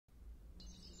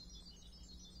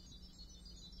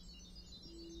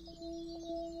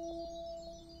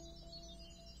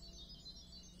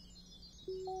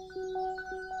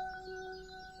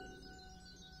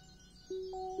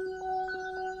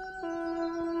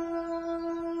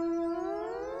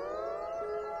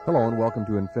Hello and welcome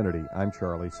to Infinity. I'm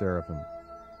Charlie Seraphin.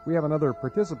 We have another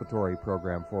participatory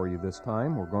program for you this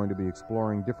time. We're going to be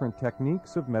exploring different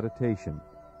techniques of meditation.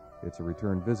 It's a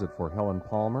return visit for Helen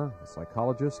Palmer, a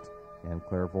psychologist and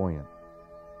clairvoyant.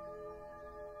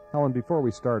 Helen, before we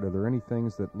start, are there any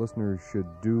things that listeners should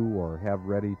do or have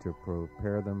ready to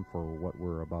prepare them for what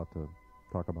we're about to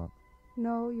talk about?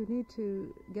 No, you need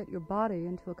to get your body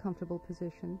into a comfortable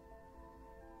position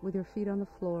with your feet on the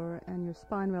floor and your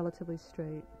spine relatively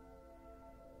straight.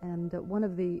 And one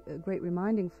of the great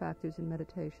reminding factors in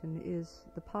meditation is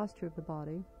the posture of the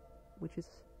body, which is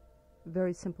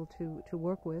very simple to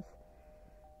work with.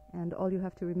 And all you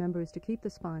have to remember is to keep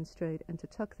the spine straight and to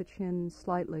tuck the chin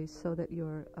slightly so that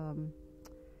your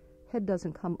head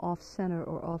doesn't come off center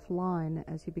or off line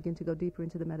as you begin to go deeper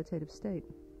into the meditative state.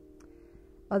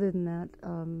 Other than that,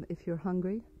 if you're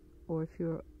hungry or if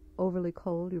you're overly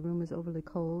cold, your room is overly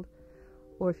cold,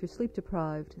 or if you're sleep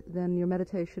deprived, then your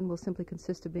meditation will simply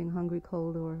consist of being hungry,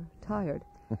 cold, or tired.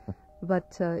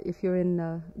 But if you're in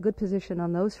a good position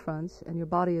on those fronts and your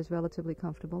body is relatively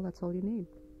comfortable, that's all you need.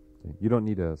 You don't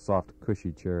need a soft,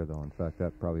 cushy chair, though. In fact,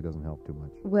 that probably doesn't help too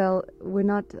much. Well, we're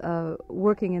not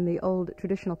working in the old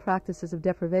traditional practices of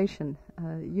deprivation.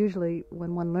 Usually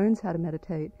when one learns how to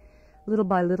meditate, little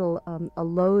by little a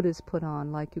load is put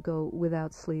on, like you go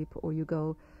without sleep or you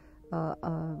go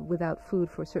without food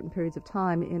for certain periods of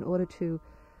time in order to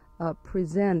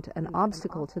present an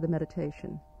obstacle to the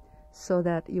meditation so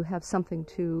that you have something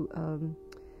to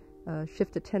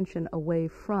shift attention away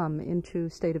from into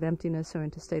state of emptiness or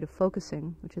into state of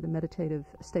focusing, which are the meditative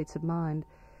states of mind.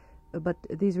 But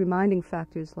these reminding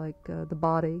factors like the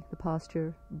body, the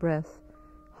posture, breath,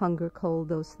 hunger, cold,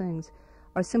 those things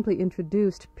are simply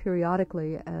introduced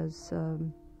periodically as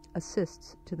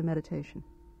assists to the meditation.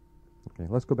 Okay,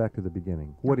 let's go back to the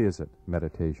beginning. What is it,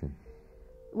 meditation?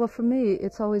 Well, for me,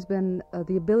 it's always been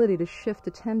the ability to shift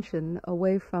attention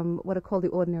away from what are called the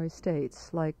ordinary states,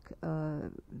 like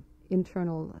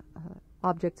internal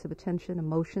objects of attention,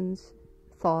 emotions,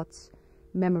 thoughts,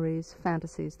 memories,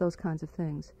 fantasies, those kinds of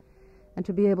things, and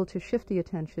to be able to shift the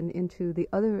attention into the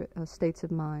other states of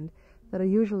mind that are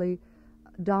usually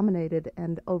dominated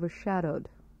and overshadowed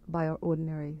by our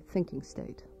ordinary thinking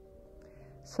state.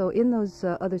 So in those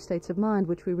other states of mind,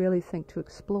 which we really think to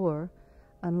explore,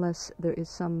 unless there is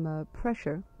some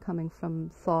pressure coming from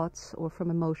thoughts or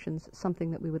from emotions, something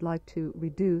that we would like to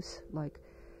reduce, like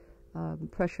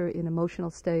pressure in emotional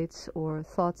states or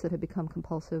thoughts that have become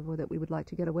compulsive or that we would like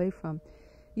to get away from,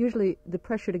 usually the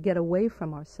pressure to get away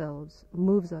from ourselves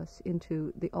moves us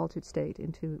into the altered state,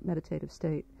 into meditative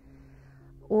state.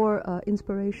 Or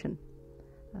inspiration.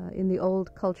 In the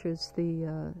old cultures,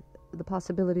 the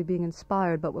possibility of being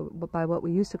inspired by what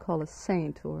we used to call a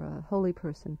saint or a holy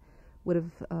person would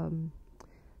have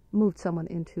moved someone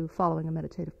into following a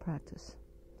meditative practice.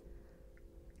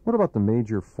 What about the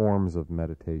major forms of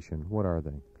meditation? What are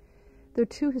they? There are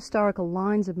two historical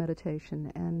lines of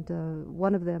meditation, and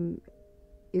one of them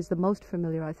is the most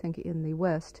familiar, I think, in the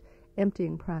West,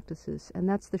 emptying practices, and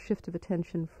that's the shift of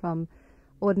attention from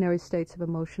ordinary states of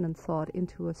emotion and thought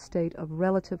into a state of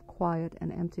relative quiet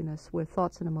and emptiness where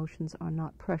thoughts and emotions are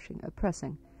not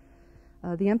pressing.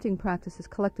 The emptying practice is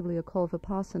collectively called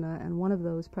Vipassana, and one of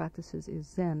those practices is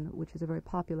Zen, which is a very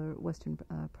popular Western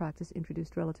practice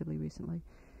introduced relatively recently.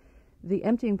 The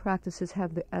emptying practices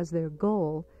have as their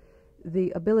goal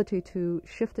the ability to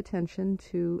shift attention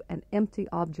to an empty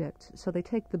object. So they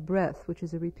take the breath, which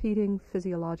is a repeating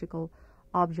physiological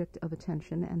object of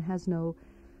attention and has no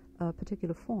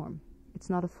particular form. It's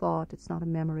not a thought, it's not a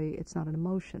memory, it's not an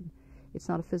emotion, it's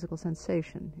not a physical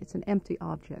sensation, it's an empty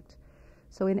object.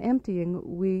 So in emptying,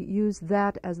 we use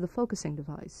that as the focusing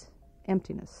device,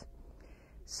 emptiness.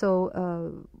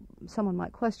 So someone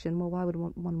might question, well, why would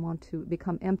one want to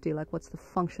become empty? Like, what's the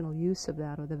functional use of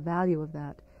that or the value of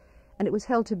that? And it was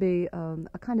held to be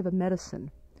a kind of a medicine,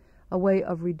 a way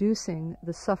of reducing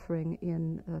the suffering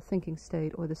in a thinking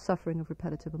state or the suffering of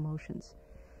repetitive emotions.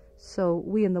 So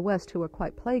we in the West, who are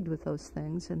quite plagued with those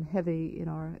things and heavy in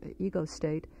our ego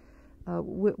state,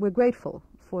 we're grateful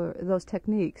for those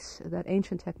techniques, that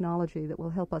ancient technology that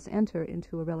will help us enter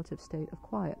into a relative state of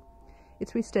quiet.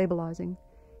 It's restabilizing,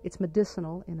 it's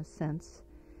medicinal in a sense,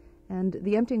 and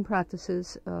the emptying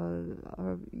practices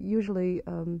are usually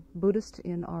Buddhist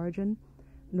in origin,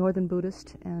 Northern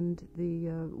Buddhist, and the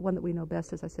one that we know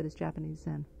best, as I said, is Japanese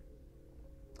Zen.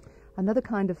 Another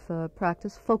kind of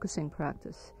practice, focusing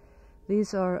practice.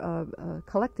 These are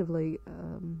collectively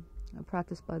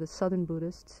practiced by the Southern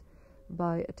Buddhists,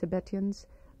 by Tibetans,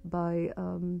 by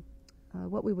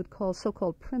what we would call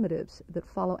so-called primitives that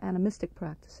follow animistic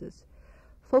practices.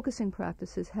 focusing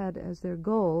practices had as their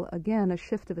goal, again, a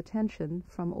shift of attention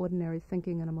from ordinary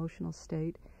thinking and emotional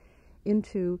state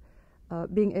into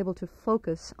being able to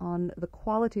focus on the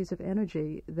qualities of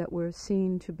energy that were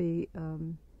seen to be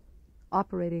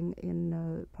operating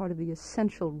in part of the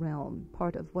essential realm,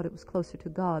 part of what it was closer to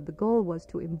God. The goal was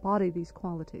to embody these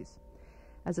qualities.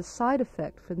 As a side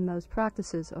effect from those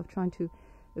practices of trying to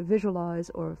visualize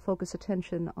or focus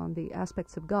attention on the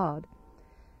aspects of God,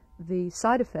 the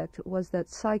side effect was that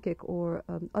psychic or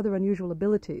other unusual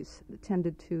abilities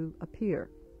tended to appear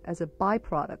as a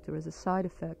byproduct or as a side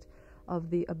effect of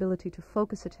the ability to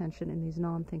focus attention in these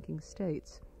non-thinking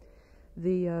states.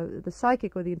 The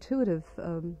psychic or the intuitive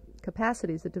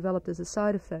capacities that developed as a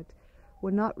side effect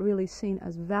were not really seen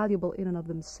as valuable in and of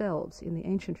themselves in the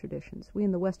ancient traditions. We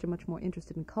in the West are much more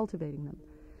interested in cultivating them.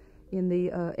 In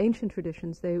the ancient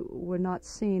traditions, they were not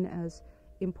seen as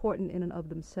important in and of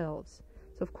themselves.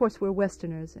 So of course we're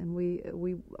Westerners and we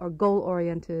are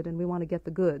goal-oriented and we want to get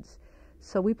the goods.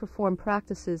 So we perform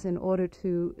practices in order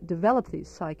to develop these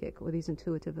psychic or these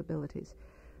intuitive abilities.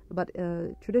 But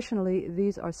traditionally,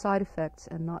 these are side effects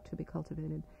and not to be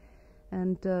cultivated.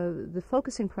 And the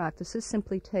focusing practices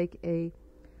simply take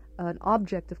an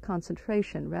object of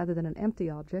concentration rather than an empty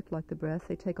object like the breath.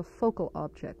 They take a focal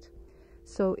object.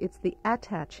 So it's the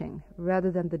attaching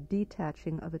rather than the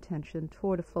detaching of attention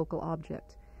toward a focal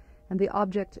object. And the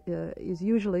object is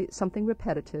usually something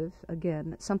repetitive,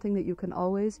 again, something that you can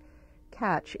always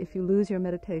catch. If you lose your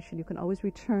meditation, you can always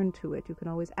return to it. You can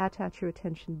always attach your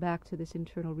attention back to this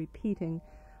internal repeating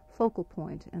focal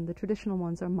point. And the traditional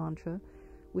ones are mantra,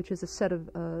 which is a set of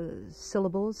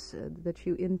syllables that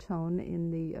you intone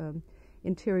in the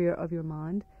interior of your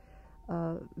mind.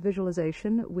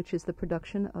 Visualization, which is the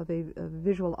production of a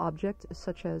visual object,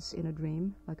 such as in a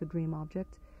dream, like a dream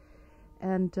object.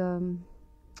 And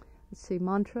let's see,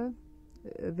 mantra,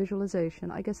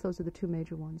 visualization. I guess those are the two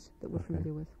major ones that we're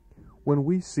familiar with. When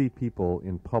we see people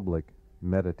in public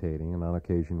meditating, and on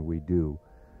occasion we do,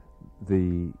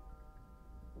 the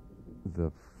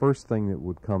first thing that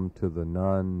would come to the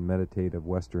non-meditative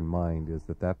Western mind is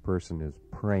that that person is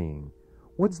praying.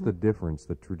 What's the difference,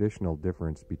 the traditional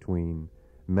difference between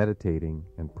meditating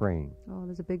and praying? Oh,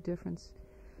 there's a big difference.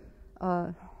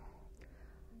 Not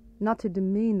to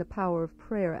demean the power of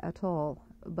prayer at all,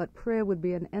 but prayer would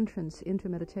be an entrance into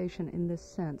meditation in this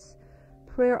sense.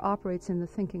 Prayer operates in the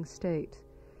thinking state.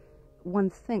 One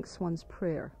thinks one's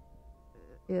prayer.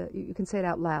 You can say it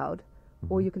out loud,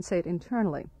 or you can say it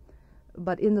internally.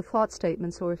 But in the thought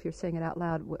statements, or if you're saying it out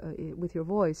loud with your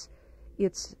voice,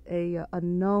 it's a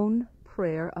known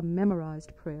prayer, a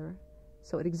memorized prayer.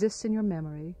 So it exists in your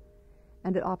memory,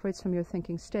 and it operates from your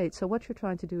thinking state. So what you're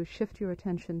trying to do is shift your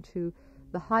attention to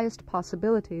the highest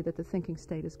possibility that the thinking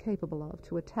state is capable of,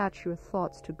 to attach your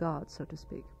thoughts to God, so to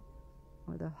speak,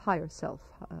 or the higher self,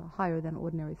 higher than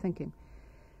ordinary thinking.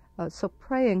 So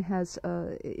praying has,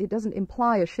 it doesn't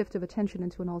imply a shift of attention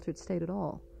into an altered state at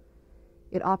all.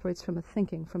 It operates from a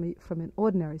thinking, from an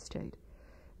ordinary state.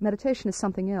 Meditation is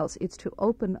something else. It's to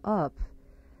open up,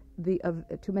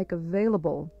 to make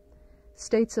available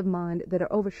states of mind that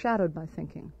are overshadowed by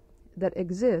thinking, that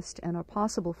exist and are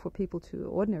possible for people to,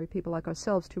 ordinary people like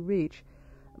ourselves, to reach,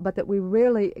 but that we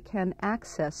rarely can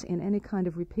access in any kind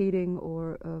of repeating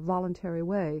or voluntary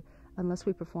way unless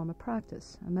we perform a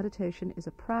practice. A meditation is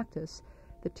a practice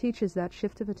that teaches that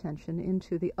shift of attention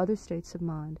into the other states of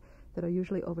mind that are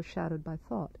usually overshadowed by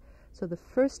thought. So the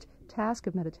first task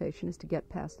of meditation is to get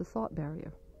past the thought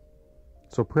barrier.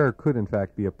 So prayer could, in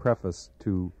fact, be a preface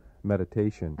to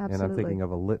meditation. Absolutely. And I'm thinking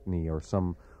of a litany or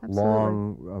some Absolutely.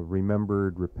 long,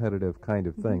 remembered, repetitive kind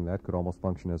of thing. That could almost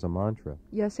function as a mantra.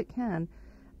 Yes, it can.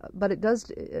 But it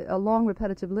does, a long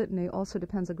repetitive litany also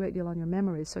depends a great deal on your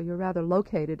memory, so you're rather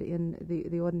located in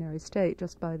the ordinary state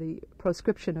just by the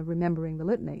proscription of remembering the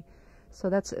litany. So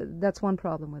that's one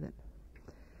problem with it.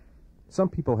 Some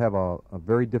people have a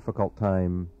very difficult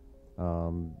time.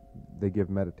 They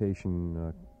give meditation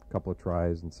a couple of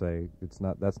tries and say,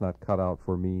 that's not cut out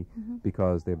for me,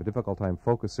 because they have a difficult time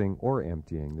focusing or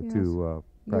emptying, the two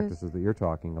practices that you're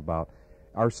talking about.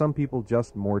 Are some people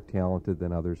just more talented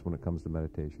than others when it comes to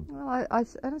meditation? Well, I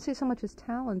don't see so much as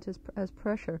talent as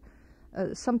pressure.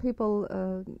 Some people,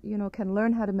 can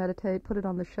learn how to meditate, put it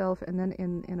on the shelf, and then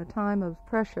in a time of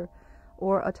pressure,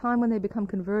 or a time when they become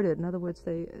converted, in other words,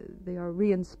 they are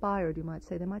re-inspired, you might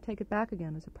say, they might take it back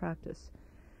again as a practice.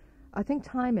 I think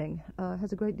timing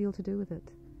has a great deal to do with it.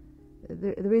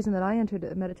 The reason that I entered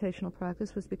a meditational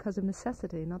practice was because of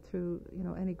necessity, not through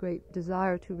any great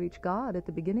desire to reach God at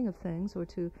the beginning of things or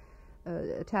to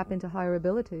tap into higher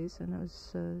abilities, and it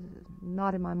was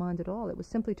not in my mind at all. It was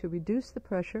simply to reduce the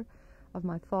pressure of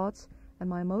my thoughts and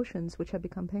my emotions, which have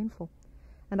become painful.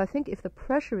 And I think if the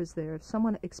pressure is there, if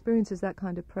someone experiences that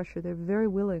kind of pressure, they're very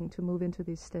willing to move into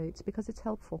these states because it's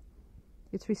helpful.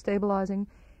 It's restabilizing.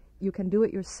 You can do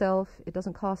it yourself. It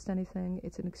doesn't cost anything.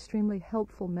 It's an extremely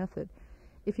helpful method.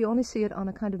 If you only see it on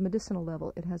a kind of medicinal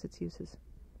level, it has its uses.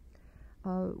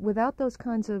 Without those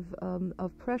kinds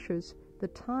of pressures, the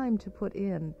time to put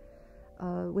in,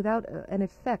 without an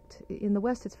effect, in the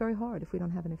West it's very hard if we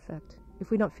don't have an effect. If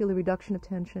we don't feel a reduction of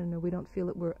tension or we don't feel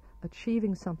that we're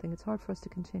achieving something, it's hard for us to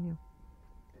continue.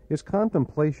 Is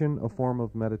contemplation a form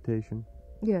of meditation?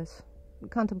 Yes.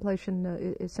 Contemplation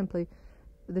is simply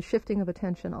the shifting of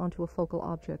attention onto a focal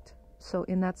object. So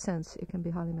in that sense, it can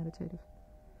be highly meditative,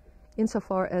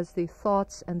 insofar as the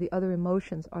thoughts and the other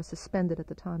emotions are suspended at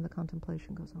the time the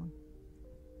contemplation goes on.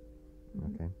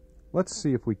 Okay. Let's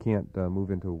see if we can't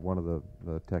move into one of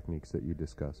the techniques that you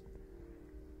discussed.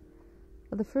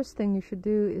 Well, the first thing you should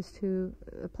do is to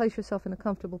place yourself in a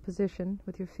comfortable position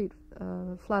with your feet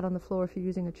flat on the floor if you're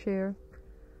using a chair,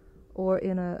 or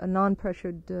in a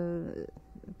non-pressured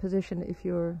position if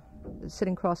you're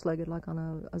sitting cross-legged, like on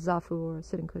a zafu or a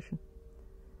sitting cushion.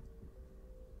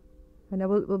 And now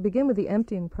we'll begin with the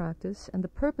emptying practice, and the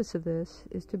purpose of this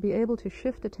is to be able to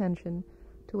shift attention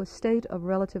to a state of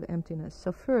relative emptiness.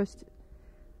 So first,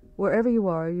 wherever you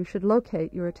are, you should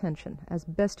locate your attention as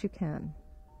best you can.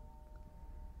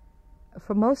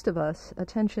 For most of us,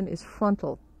 attention is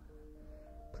frontal.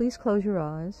 Please close your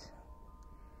eyes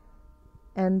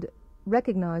and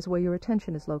recognize where your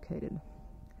attention is located.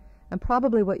 And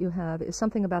probably what you have is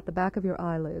something about the back of your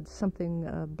eyelids, something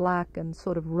black and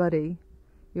sort of ruddy,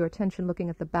 your attention looking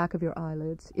at the back of your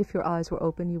eyelids. If your eyes were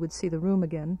open, you would see the room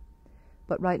again,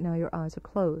 but right now your eyes are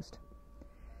closed.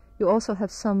 You also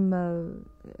have some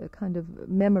kind of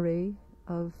memory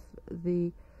of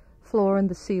the floor and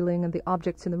the ceiling and the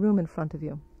objects in the room in front of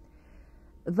you.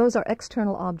 Those are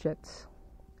external objects,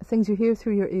 things you hear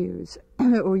through your ears,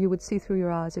 or you would see through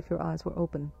your eyes if your eyes were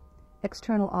open.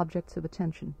 External objects of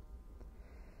attention.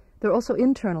 There are also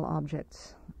internal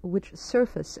objects, which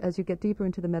surface as you get deeper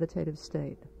into the meditative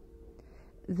state.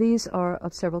 These are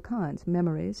of several kinds,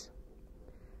 memories.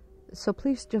 So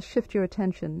please just shift your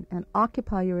attention and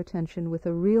occupy your attention with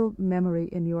a real memory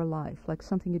in your life, like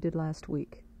something you did last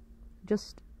week.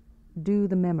 Just do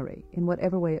the memory in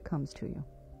whatever way it comes to you.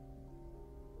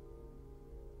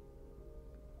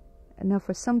 And now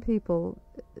for some people,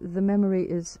 the memory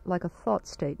is like a thought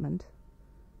statement.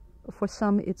 For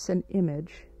some it's an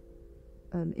image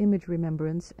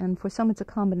remembrance, and for some it's a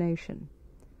combination.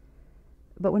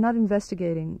 But we're not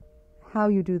investigating how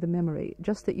you do the memory,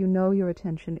 just that you know your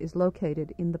attention is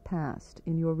located in the past,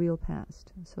 in your real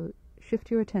past. So shift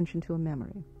your attention to a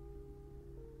memory.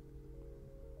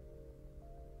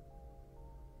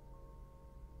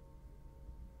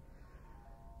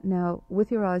 Now,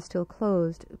 with your eyes still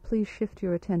closed, please shift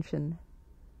your attention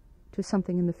to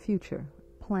something in the future,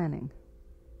 planning,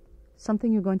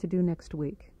 something you're going to do next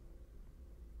week.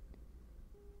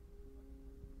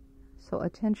 So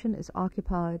attention is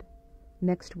occupied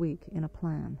next week in a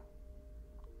plan.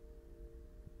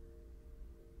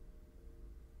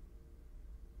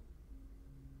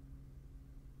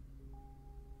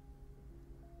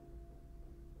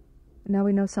 Now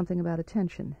we know something about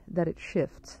attention, that it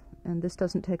shifts. And this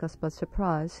doesn't take us by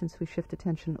surprise, since we shift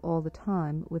attention all the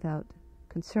time without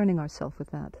concerning ourselves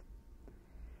with that.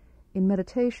 In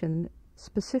meditation,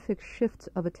 specific shifts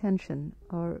of attention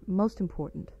are most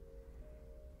important.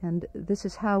 And this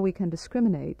is how we can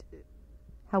discriminate,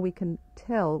 how we can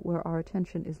tell where our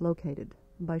attention is located,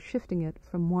 by shifting it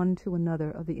from one to another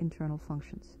of the internal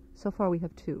functions. So far we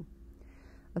have two.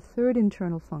 A third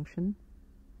internal function,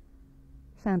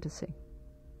 fantasy.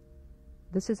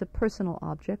 This is a personal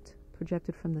object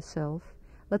projected from the self.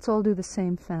 Let's all do the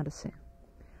same fantasy.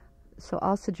 So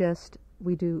I'll suggest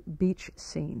we do beach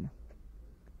scene.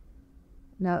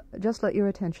 Now, just let your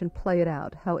attention play it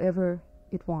out however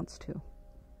it wants to.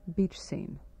 Beach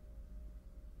scene.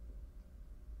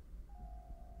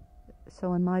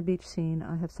 So in my beach scene,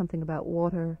 I have something about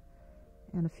water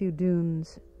and a few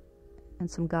dunes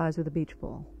and some guys with a beach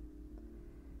ball.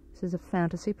 This is a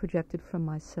fantasy projected from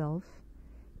myself.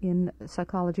 In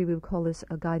psychology, we would call this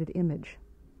a guided image,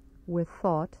 where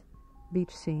thought,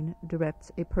 beach scene,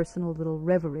 directs a personal little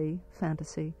reverie,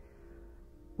 fantasy,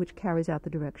 which carries out the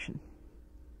direction.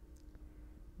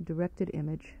 Directed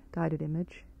image, guided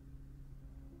image.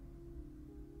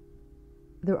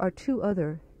 There are two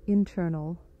other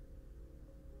internal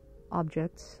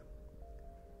objects,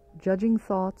 judging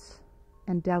thoughts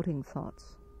and doubting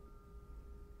thoughts.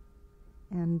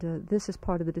 And this is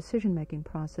part of the decision-making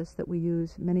process that we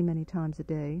use many, many times a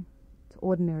day. It's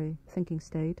ordinary thinking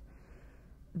state.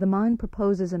 the mind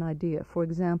proposes an idea. For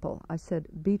example, I said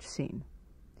beach scene,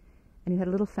 and you had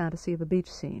a little fantasy of a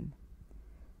beach scene.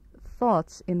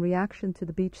 Thoughts in reaction to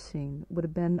the beach scene would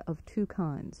have been of two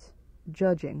kinds: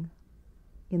 judging,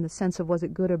 in the sense of was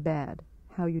it good or bad,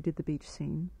 how you did the beach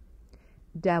scene;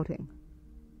 doubting,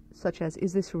 such as,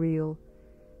 is this real?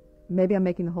 Maybe I'm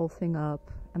making the whole thing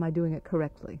up. Am I doing it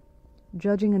correctly?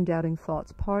 Judging and doubting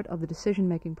thoughts, part of the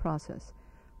decision-making process,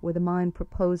 where the mind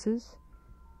proposes,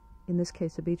 in this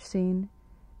case a beach scene,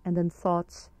 and then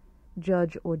thoughts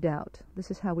judge or doubt.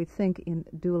 This is how we think in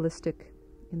the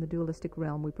dualistic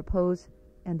realm. We propose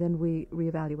and then we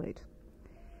reevaluate.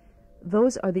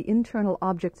 Those are the internal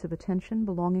objects of attention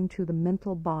belonging to the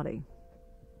mental body.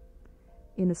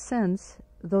 In a sense,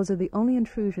 those are the only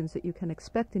intrusions that you can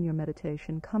expect in your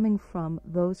meditation coming from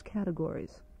those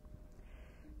categories.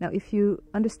 Now, if you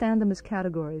understand them as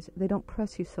categories, they don't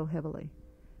press you so heavily.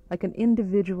 Like an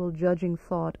individual judging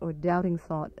thought or doubting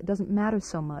thought, it doesn't matter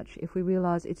so much if we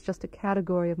realize it's just a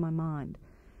category of my mind.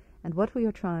 And what we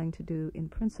are trying to do in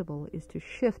principle is to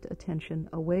shift attention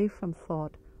away from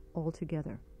thought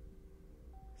altogether.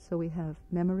 So we have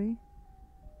memory,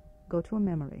 go to a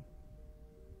memory.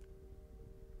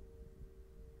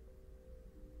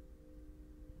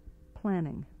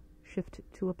 Planning, shift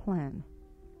to a plan.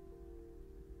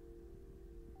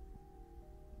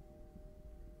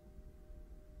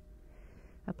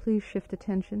 Now please shift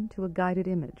attention to a guided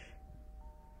image.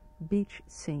 Beach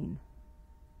scene.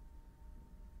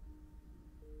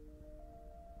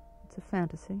 It's a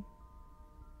fantasy.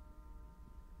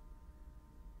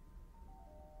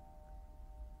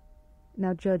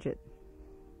 Now judge it.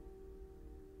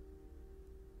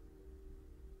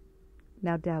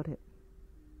 Now doubt it.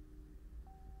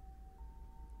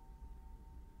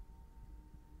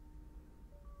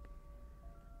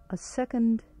 A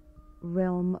second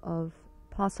realm of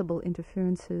possible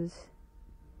interferences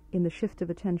in the shift of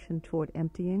attention toward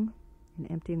emptying, in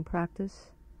emptying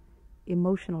practice,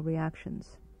 emotional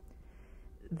reactions.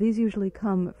 These usually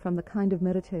come from the kind of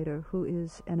meditator who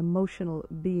is an emotional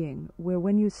being, where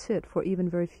when you sit for even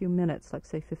very few minutes, like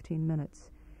say 15 minutes,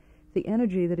 the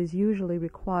energy that is usually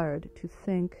required to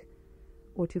think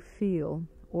or to feel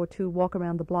or to walk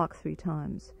around the block 3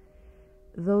 times,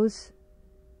 those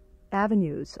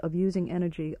avenues of using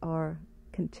energy are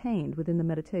contained within the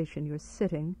meditation. You're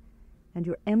sitting and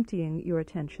you're emptying your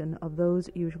attention of those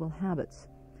usual habits.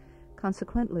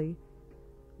 Consequently,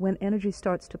 when energy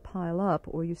starts to pile up,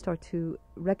 or you start to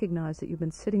recognize that you've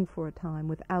been sitting for a time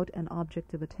without an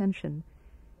object of attention,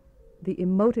 the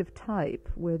emotive type,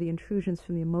 where the intrusions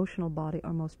from the emotional body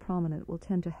are most prominent, will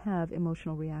tend to have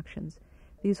emotional reactions.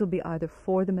 These will be either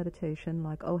for the meditation,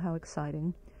 like, oh, how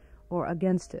exciting, or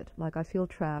against it, like, I feel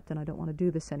trapped and I don't want to do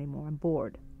this anymore, I'm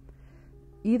bored.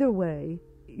 Either way,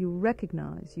 you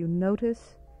recognize, you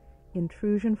notice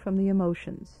intrusion from the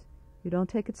emotions. You don't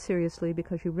take it seriously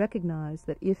because you recognize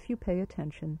that if you pay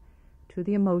attention to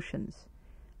the emotions,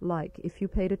 like if you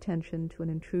paid attention to an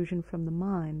intrusion from the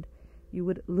mind, you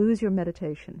would lose your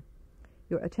meditation.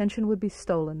 Your attention would be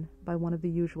stolen by one of the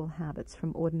usual habits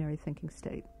from ordinary thinking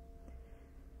state.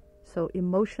 So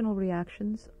emotional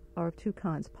reactions are of two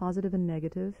kinds, positive and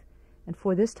negative, and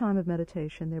for this time of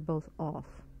meditation, they're both off.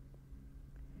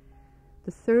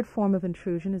 The third form of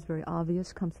intrusion is very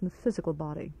obvious, comes from the physical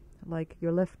body, like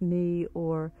your left knee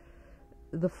or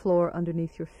the floor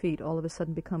underneath your feet all of a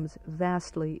sudden becomes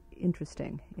vastly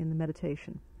interesting in the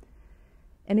meditation.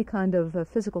 Any kind of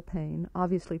physical pain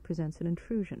obviously presents an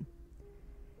intrusion.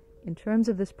 In terms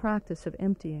of this practice of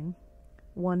emptying,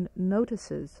 one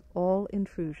notices all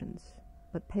intrusions,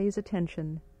 but pays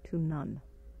attention to none.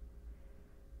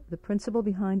 The principle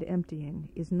behind emptying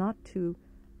is not to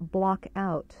block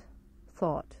out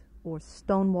thought or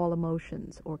stonewall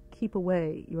emotions or keep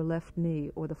away your left knee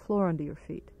or the floor under your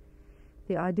feet.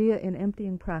 The idea in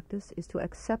emptying practice is to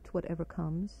accept whatever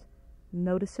comes,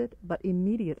 notice it, but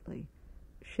immediately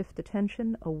shift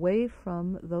attention away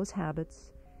from those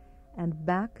habits and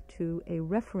back to a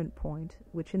referent point,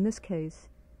 which in this case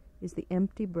is the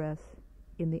empty breath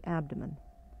in the abdomen.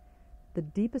 The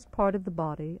deepest part of the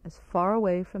body, as far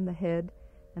away from the head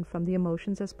and from the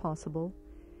emotions as possible,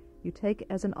 you take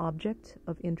as an object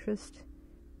of interest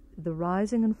the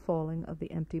rising and falling of the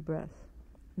empty breath.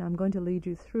 Now I'm going to lead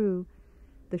you through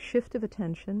the shift of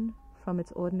attention from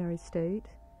its ordinary state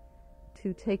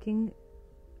to taking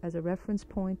as a reference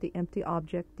point the empty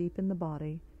object deep in the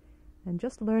body, and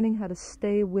just learning how to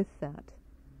stay with that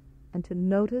and to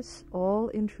notice all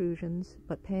intrusions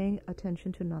but paying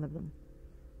attention to none of them.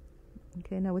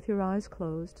 Okay, now with your eyes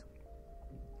closed,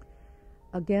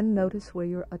 again notice where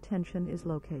your attention is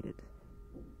located.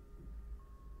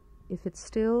 If it's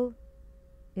still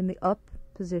in the up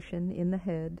position in the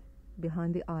head,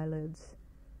 behind the eyelids,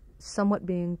 somewhat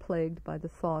being plagued by the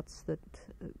thoughts that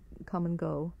come and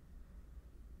go.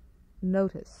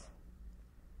 Notice.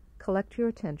 Collect your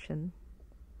attention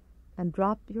and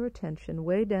drop your attention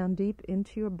way down deep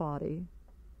into your body,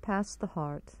 past the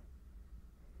heart.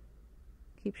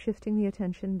 Keep shifting the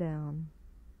attention down,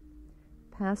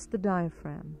 past the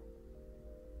diaphragm,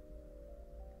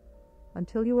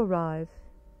 until you arrive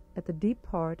at the deep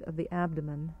part of the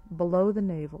abdomen below the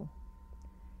navel.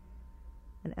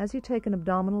 And as you take an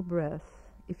abdominal breath,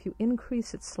 if you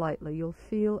increase it slightly, you'll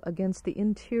feel against the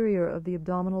interior of the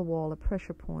abdominal wall a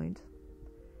pressure point.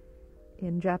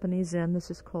 In Japanese Zen,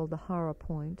 this is called the hara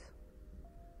point.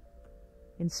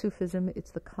 In Sufism,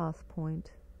 it's the kath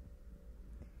point.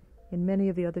 In many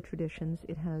of the other traditions,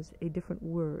 it has a different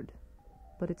word,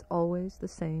 but it's always the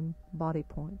same body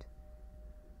point.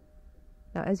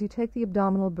 Now, as you take the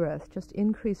abdominal breath, just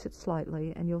increase it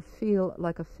slightly, and you'll feel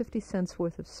like a 50 cents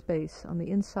worth of space on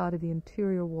the inside of the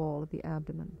interior wall of the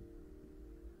abdomen.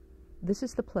 This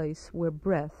is the place where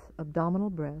breath, abdominal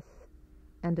breath,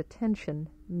 and attention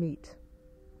meet.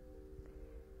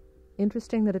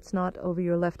 Interesting that it's not over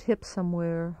your left hip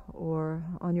somewhere or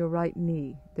on your right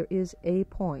knee. There is a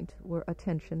point where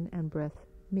attention and breath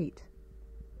meet.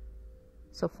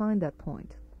 So find that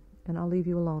point, and I'll leave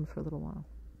you alone for a little while.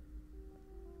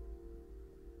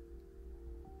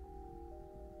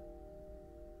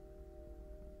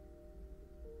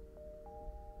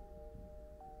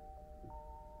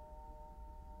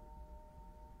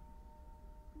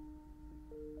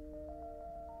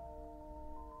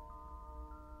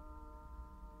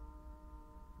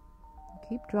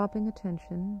 Keep dropping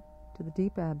attention to the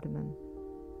deep abdomen,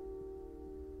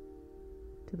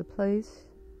 to the place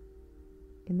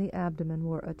in the abdomen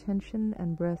where attention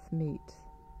and breath meet.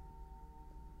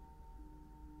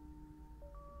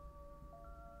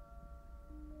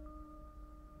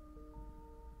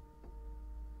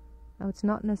 Now, it's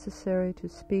not necessary to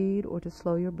speed or to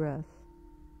slow your breath,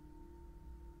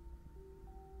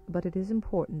 but it is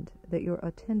important that your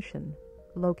attention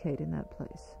locate in that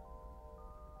place.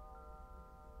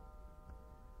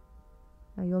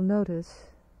 Now you'll notice,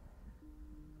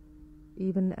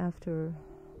 even after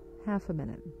half a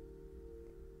minute,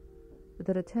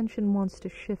 that attention wants to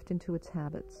shift into its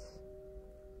habits.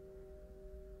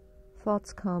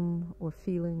 Thoughts come, or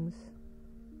feelings,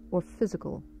 or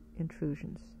physical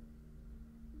intrusions.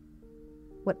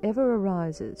 Whatever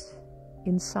arises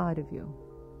inside of you,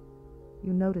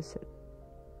 you notice it,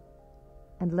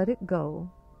 and let it go,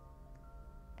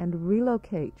 and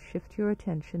relocate, shift your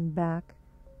attention back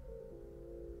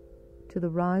to the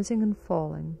rising and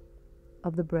falling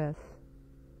of the breath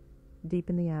deep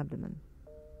in the abdomen.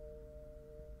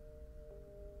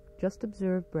 Just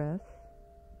observe breath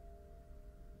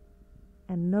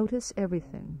and notice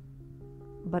everything,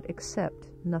 but accept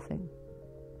nothing.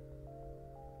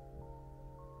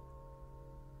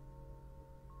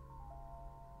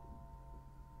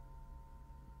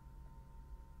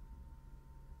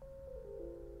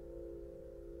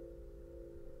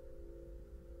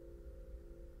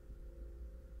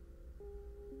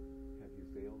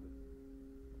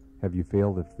 Have you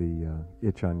failed if the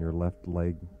itch on your left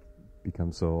leg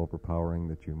becomes so overpowering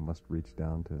that you must reach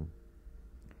down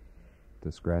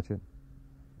to scratch it?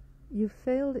 You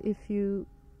failed if you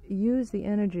use the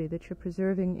energy that you're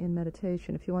preserving in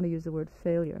meditation. If you want to use the word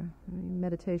failure, I mean,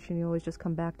 meditation, you always just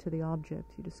come back to the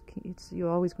object. You're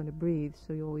always going to breathe,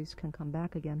 so you always can come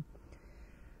back again.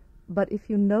 But if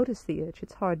you notice the itch,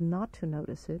 it's hard not to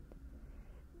notice it.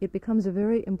 It becomes a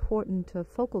very important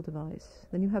focal device.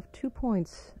 Then you have 2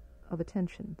 points of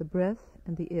attention, the breath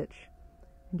and the itch.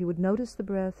 And you would notice the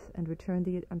breath and return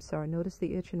notice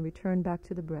the itch and return back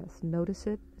to the breath. Notice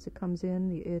it as it comes in,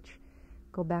 the itch,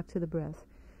 go back to the breath.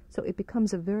 So it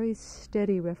becomes a very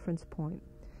steady reference point.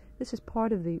 This is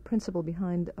part of the principle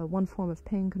behind one form of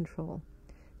pain control.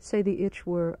 Say the itch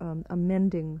were a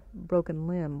mending broken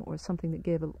limb or something that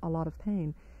gave a lot of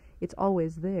pain. It's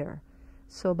always there.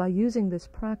 So by using this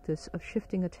practice of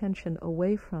shifting attention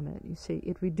away from it, you see,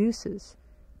 it reduces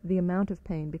the amount of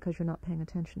pain because you're not paying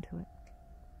attention to it.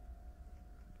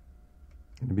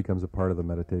 And it becomes a part of the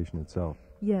meditation itself.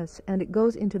 Yes, and it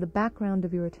goes into the background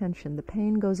of your attention. The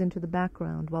pain goes into the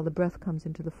background while the breath comes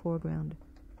into the foreground.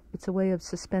 It's a way of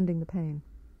suspending the pain.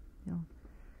 You know.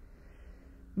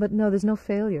 But no, there's no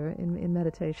failure in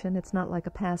meditation. It's not like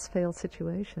a pass-fail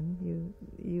situation.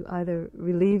 You either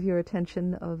relieve your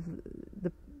attention of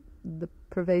the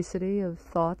pervasity of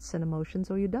thoughts and emotions,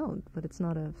 or you don't. But it's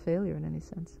not a failure in any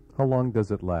sense. How long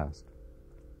does it last?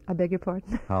 I beg your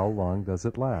pardon? How long does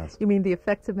it last? You mean the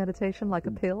effects of meditation, like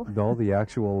a pill? No,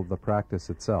 the practice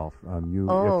itself.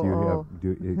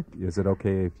 Is it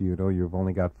okay if you've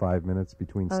only got 5 minutes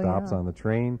between stops on the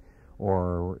train,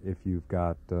 or if you've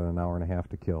got an hour and a half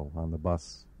to kill on the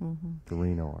bus to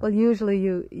Reno? Well, usually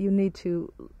you need to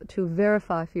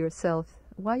verify for yourself.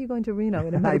 Why are you going to Reno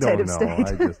in a meditative state?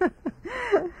 I don't know.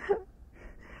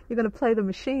 You're going to play the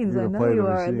machines. I know you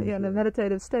are. In a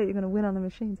meditative state, you're going to win on the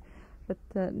machines. But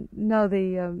no,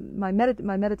 my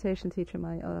meditation teacher,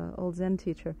 my old Zen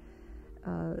teacher,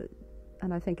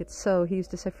 and I think it's so, he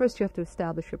used to say, first you have to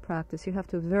establish your practice. You have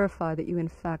to verify that you in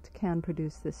fact can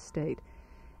produce this state.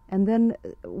 And then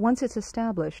once it's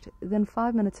established, then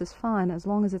 5 minutes is fine as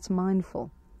long as it's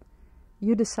mindful.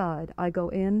 You decide, I go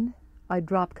in, I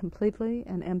drop completely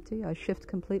and empty, I shift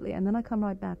completely, and then I come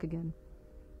right back again.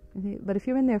 But if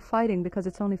you're in there fighting because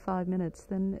it's only 5 minutes,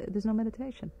 then there's no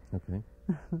meditation. Okay.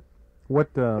 What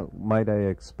might I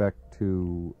expect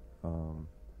to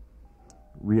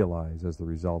realize as the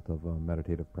result of a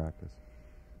meditative practice?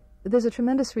 There's a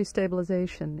tremendous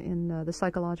restabilization in the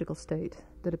psychological state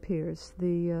that appears.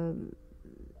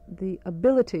 The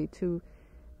ability to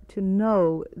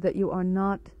know that you are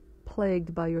not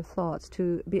plagued by your thoughts,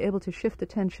 to be able to shift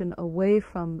attention away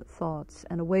from thoughts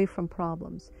and away from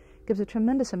problems, gives a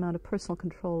tremendous amount of personal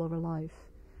control over life.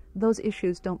 Those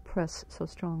issues don't press so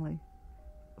strongly.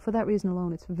 For that reason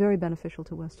alone, it's very beneficial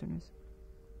to Westerners.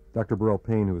 Dr. Burrell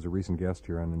Payne, who was a recent guest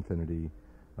here on Infinity,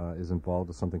 is involved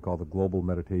with something called the Global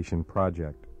Meditation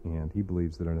Project, and he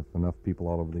believes that if enough people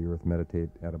all over the earth meditate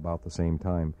at about the same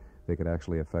time, they could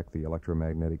actually affect the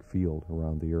electromagnetic field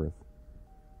around the earth.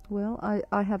 Well,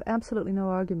 I have absolutely no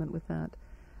argument with that.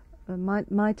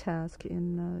 My task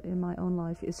in my own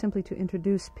life is simply to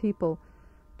introduce people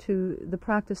to the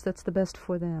practice that's the best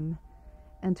for them,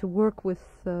 and to work with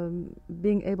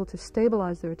being able to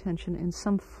stabilize their attention in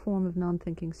some form of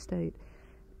non-thinking state.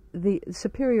 The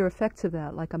superior effects of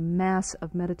that, like a mass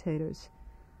of meditators,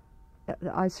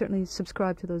 I certainly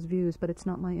subscribe to those views, but it's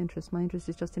not my interest. My interest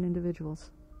is just in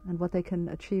individuals and what they can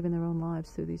achieve in their own lives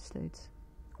through these states.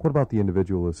 What about the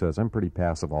individual who says, I'm pretty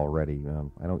passive already,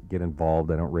 I don't get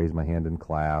involved, I don't raise my hand in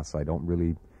class, I don't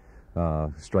really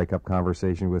strike up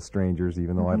conversation with strangers,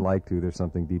 even though I'd like to, there's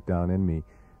something deep down in me.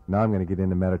 Now I'm going to get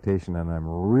into meditation and I'm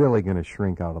really going to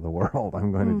shrink out of the world.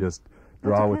 I'm going to just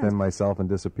draw within myself and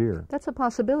disappear. That's a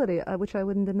possibility, which I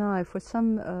wouldn't deny. For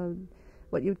some,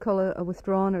 what you'd call a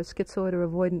withdrawn or schizoid or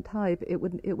avoidant type, it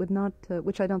would not,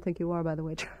 which I don't think you are, by the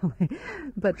way, Charlie,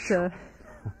 but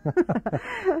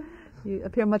you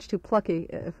appear much too plucky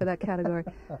for that category.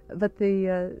 But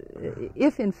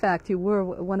if in fact you were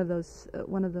one of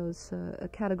those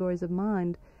categories of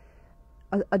mind,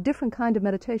 a different kind of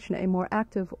meditation, a more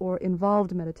active or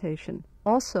involved meditation,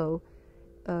 also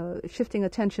shifting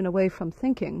attention away from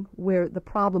thinking, where the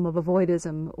problem of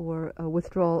avoidism or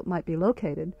withdrawal might be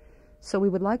located. So we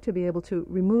would like to be able to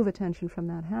remove attention from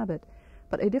that habit,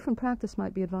 but a different practice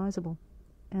might be advisable.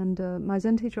 And my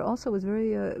Zen teacher also was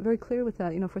very clear with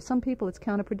that. For some people it's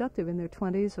counterproductive in their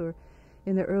 20s or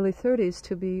in their early 30s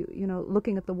to be,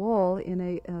 looking at the wall in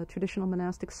a traditional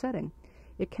monastic setting.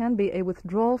 It can be a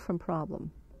withdrawal from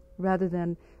problem rather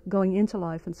than going into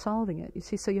life and solving it. You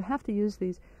see, so you have to use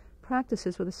these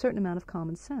practices with a certain amount of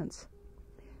common sense.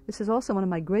 This is also one of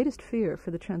my greatest fear for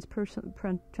the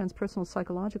transpersonal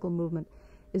psychological movement,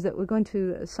 is that we're going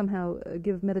to somehow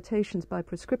give meditations by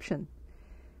prescription,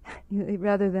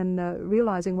 rather than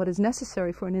realizing what is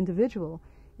necessary for an individual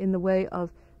in the way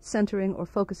of centering or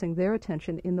focusing their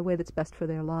attention in the way that's best for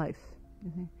their life.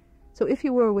 So if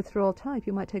you were a withdrawal type,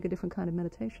 you might take a different kind of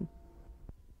meditation.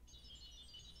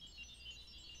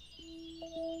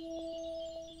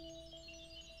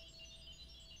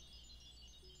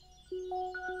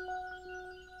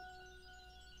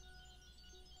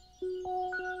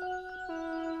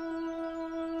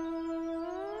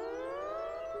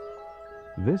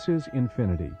 This is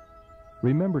Infinity.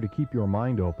 Remember to keep your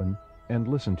mind open and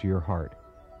listen to your heart.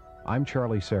 I'm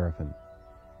Charlie Seraphin.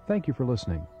 Thank you for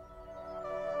listening.